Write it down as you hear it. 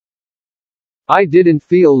I didn't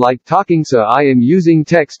feel like talking, so I am using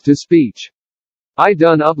text to speech. I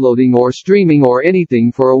done uploading or streaming or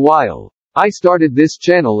anything for a while. I started this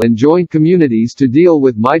channel and joined communities to deal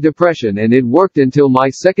with my depression, and it worked until my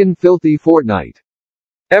second filthy fortnight.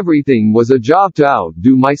 Everything was a job to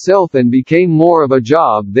outdo myself and became more of a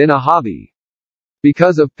job than a hobby.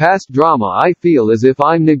 Because of past drama, I feel as if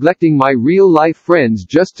I'm neglecting my real-life friends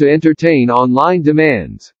just to entertain online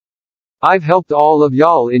demands. I've helped all of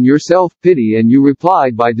y'all in your self-pity, and you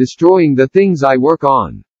replied by destroying the things I work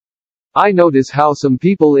on. I notice how some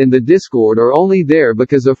people in the Discord are only there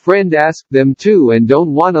because a friend asked them to and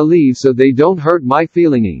don't wanna leave so they don't hurt my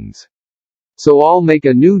feelings. So I'll make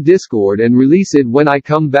a new Discord and release it when I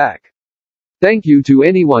come back. Thank you to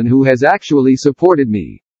anyone who has actually supported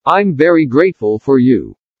me. I'm very grateful for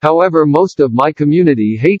you. However, most of my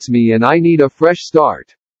community hates me and I need a fresh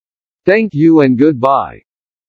start. Thank you and goodbye.